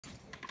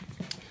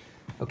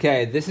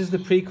Okay, this is the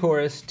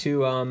pre-chorus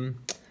to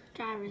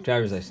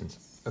Driver's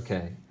license.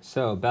 Okay,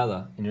 so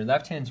Bella, in your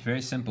left hand, it's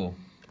very simple.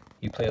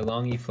 You play a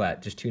long E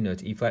flat, just 2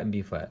 notes, E flat and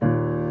B flat. We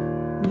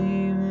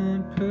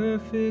weren't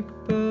perfect,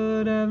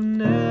 but I've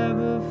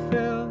never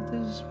felt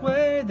this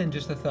way. Then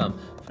just the thumb,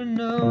 for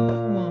no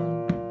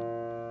one.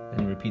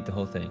 Then repeat the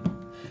whole thing.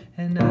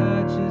 And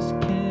I just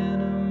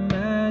can't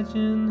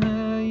imagine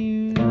how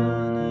you're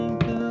gonna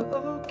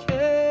go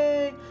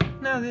okay,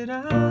 now that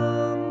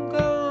I'm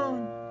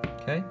gone.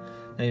 Okay,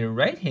 now your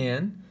right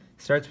hand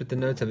starts with the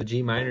notes of a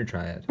G minor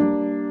triad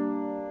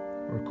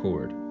or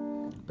chord,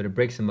 but it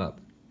breaks them up.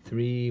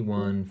 3,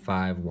 1,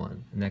 5,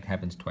 1, and that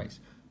happens twice.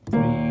 3,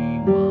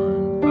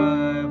 1,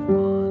 5,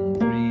 1,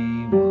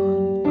 3,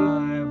 1,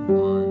 5,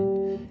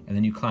 1, and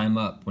then you climb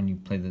up when you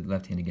play the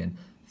left hand again.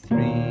 3,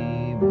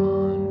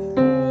 1,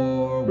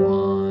 4,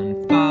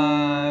 1,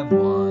 5,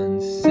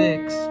 1,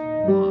 6, 1.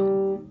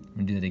 I'm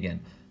gonna do that again.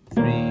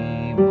 3,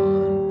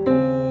 1,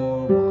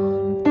 4,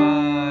 1,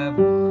 5,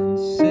 1,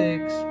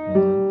 6,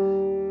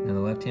 1. Now the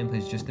left hand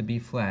plays just the B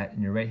flat,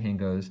 and your right hand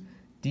goes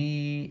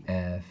D,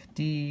 F,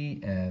 D,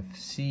 F,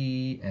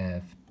 C,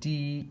 F,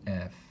 D,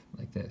 F,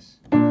 like this.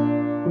 But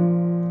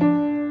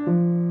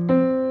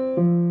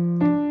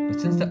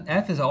since the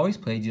F is always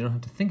played, you don't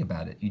have to think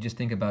about it. You just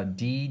think about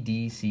D,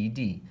 D, C,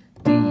 D.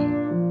 D,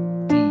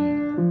 D,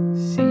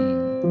 C,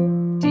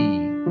 D.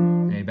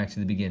 Now you're back to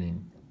the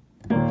beginning.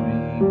 3,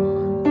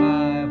 1,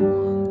 5,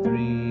 1,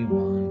 3,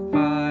 1,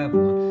 5,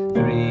 1,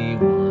 3,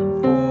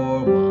 1,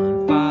 4,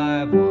 1,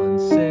 5, 1,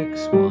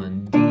 6,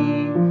 1, D,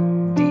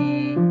 D,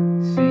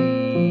 C,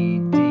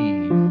 D.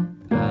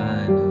 I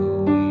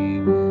know we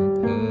weren't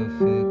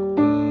perfect,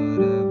 but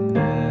I've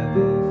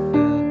never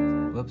felt.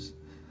 Whoops.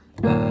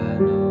 I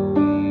know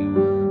we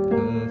weren't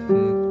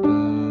perfect,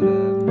 but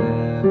I've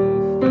never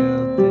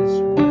felt this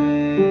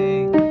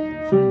way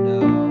for no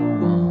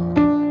one.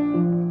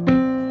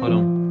 Hold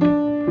on.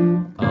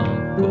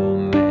 Uncle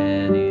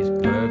Manny's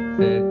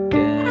perfect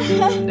and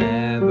he's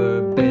never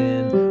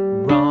been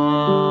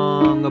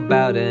wrong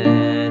about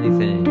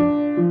anything.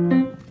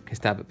 Okay,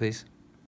 stop it, please.